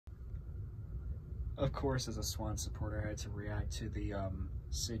Of course, as a Swan supporter, I had to react to the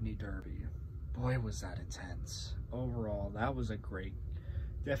Sydney Derby. Boy, was that intense. Overall, that was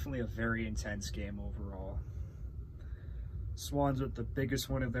definitely a very intense game overall. Swans with the biggest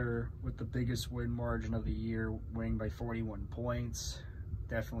win margin of the year, winning by 41 points.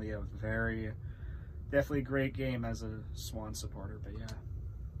 Definitely a great game as a Swan supporter, but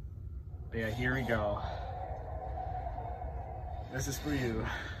yeah, here we go. This is for you.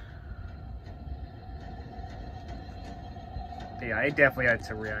 Yeah, I definitely had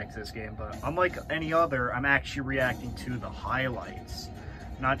to react to this game, but unlike any other, I'm actually reacting to the highlights,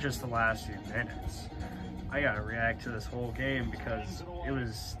 not just the last few minutes. I gotta react to this whole game because it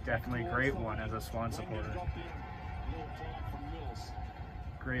was definitely a great one as a Swan supporter.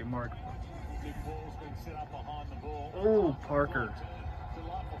 Great mark. Oh, Parker.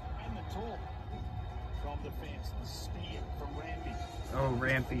 Oh,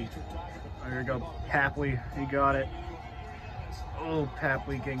 Rampy. There you go. Papley, he got it. Oh,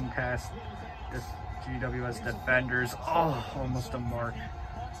 Papley getting past this GWS defenders. Oh, almost a mark.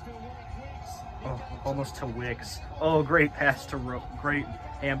 Oh, almost to Wicks. Oh, great pass to great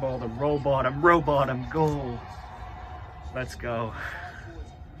handball to Rowbottom, goal. Let's go.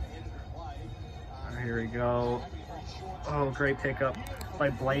 Oh, here we go. Oh, great pickup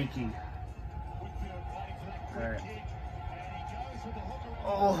by Blakey. All right.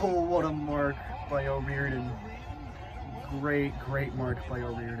 Oh, what a mark by O'Riordan. Great mark by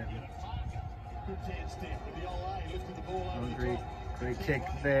O'Riordan. Oh, great kick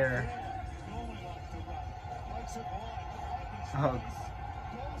there. Oh,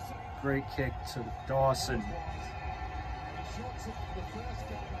 great kick to Dawson.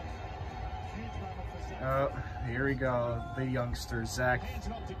 Oh, here we go. The youngster, Zach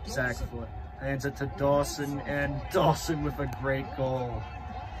Foot. Hands it to Dawson, and Dawson with a great goal.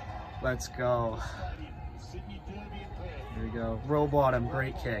 Let's go. Here we go. Rowbottom,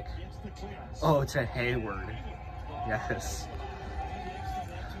 great kick. Oh, to Hayward. Yes.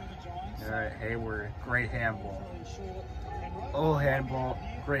 All right, Hayward, great handball. Oh, handball,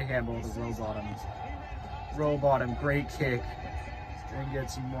 great handball to Rowbottom. Rowbottom, great kick, and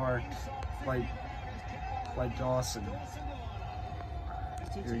gets marked by Dawson.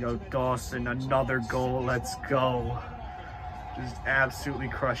 Here we go, Dawson, another goal. Let's go. Just absolutely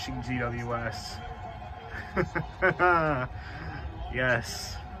crushing GWS.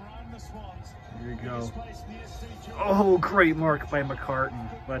 Yes. Here we go. Oh, great mark by McCartan.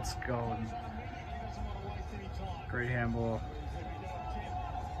 Let's go. Great handball.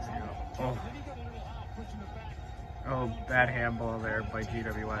 Oh. Oh, bad handball there by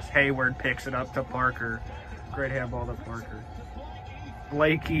GWS. Hayward picks it up to Parker. Great handball to Parker.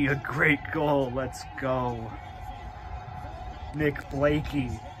 Blakey, a great goal. Let's go. Nick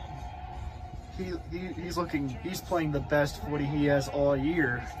Blakey. He's playing the best footy he has all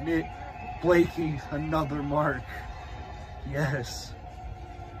year. Nick Blakey, another mark. Yes.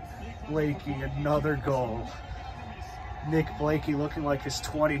 Blakey, another goal. Nick Blakey looking like his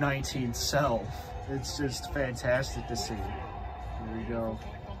 2019 self. It's just fantastic to see. Here we go.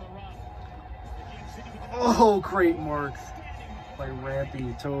 Oh, great mark by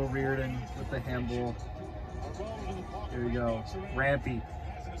Rampy to O'Riordan with the handball. Here we go. Rampy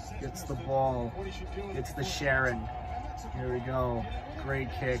gets the ball. It's the Sharon. Here we go. Great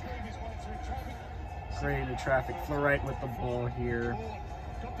kick. Great traffic flow right with the ball here.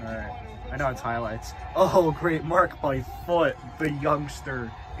 Alright. I know it's highlights. Oh, great mark by Foot, the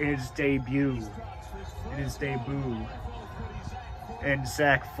youngster, in his debut. And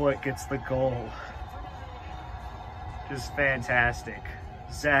Zach Foot gets the goal. Just fantastic.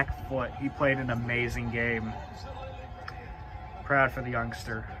 Zach Foot, he played an amazing game. Proud for the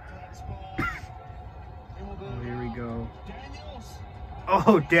youngster. Oh, here we go.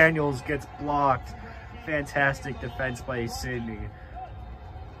 Oh, Daniels gets blocked. Fantastic defense by Sydney.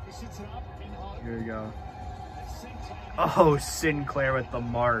 Here we go. Oh, Sinclair with the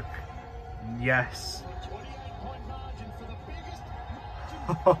mark. Yes.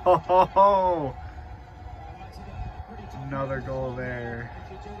 Oh, another goal there.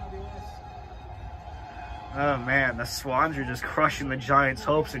 Oh man, the Swans are just crushing the Giants'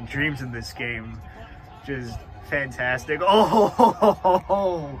 hopes and dreams in this game. Just fantastic.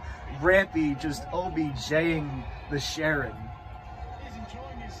 Oh, Rampy just OBJing the Sharon.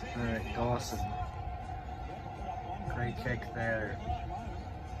 All right, Dawson. Great kick there.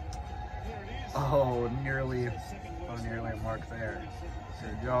 Oh, nearly a mark there.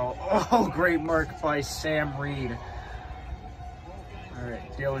 There we go. Oh, great mark by Sam Reed. All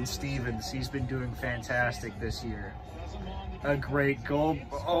right, Dylan Stevens. He's been doing fantastic this year. A great goal.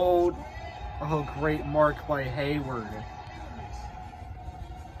 Oh, Oh, great mark by Hayward.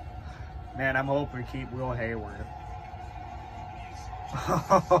 Man, I'm hoping to keep Will Hayward.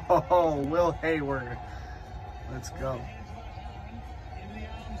 Oh, Will Hayward. Let's go.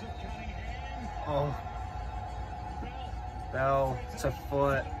 Oh. Bell to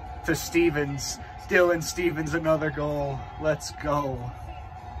Foot to Stevens. Dylan Stevens, another goal. Let's go.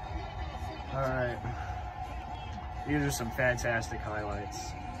 All right. These are some fantastic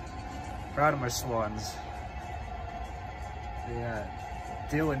highlights. Proud of my Swans. Yeah.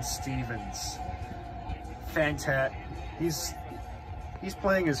 Dylan Stevens. Fantastic. He's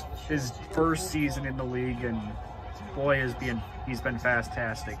playing his first season in the league, and boy, he's been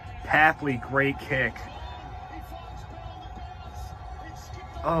fantastic. Papley, great kick.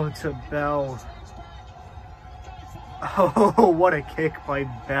 Oh, to Bell. Oh, what a kick by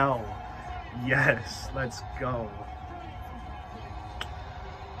Bell. Yes, let's go.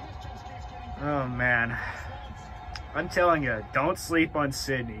 Oh, man. I'm telling you, don't sleep on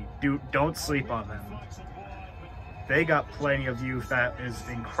Sydney. Don't sleep on them. They got plenty of youth that is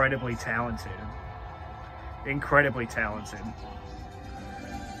incredibly talented. Incredibly talented.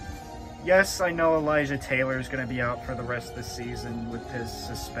 Yes, I know Elijah Taylor is going to be out for the rest of the season with his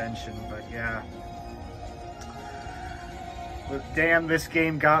suspension, but yeah. But damn, this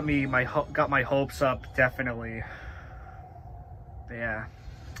game got my hopes up, definitely. But yeah.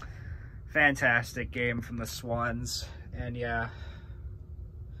 Fantastic game from the Swans, and yeah.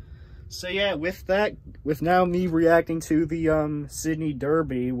 So yeah, with now me reacting to the Sydney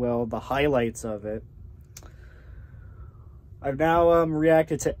Derby, well, the highlights of it, I've now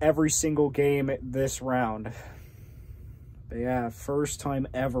reacted to every single game this round. But yeah, first time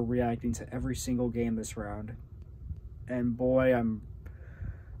ever reacting to every single game this round. And boy,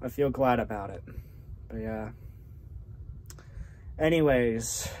 I feel glad about it. But yeah.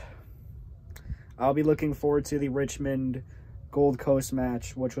 Anyways, I'll be looking forward to the Richmond Gold Coast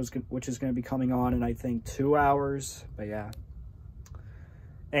match, which is going to be coming on in, I think, 2 hours. But yeah.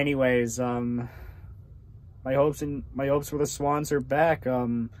 Anyways, my hopes for the Swans are back.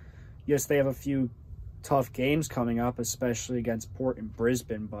 Yes, they have a few tough games coming up, especially against Port and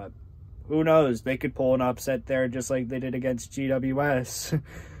Brisbane, but who knows? They could pull an upset there just like they did against GWS.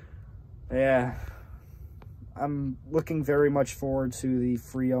 Yeah. I'm looking very much forward to the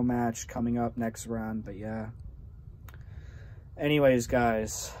Freo match coming up next round, but yeah. Anyways,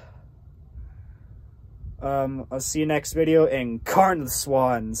 guys. I'll see you next video, and Carn the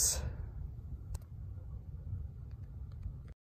Swans.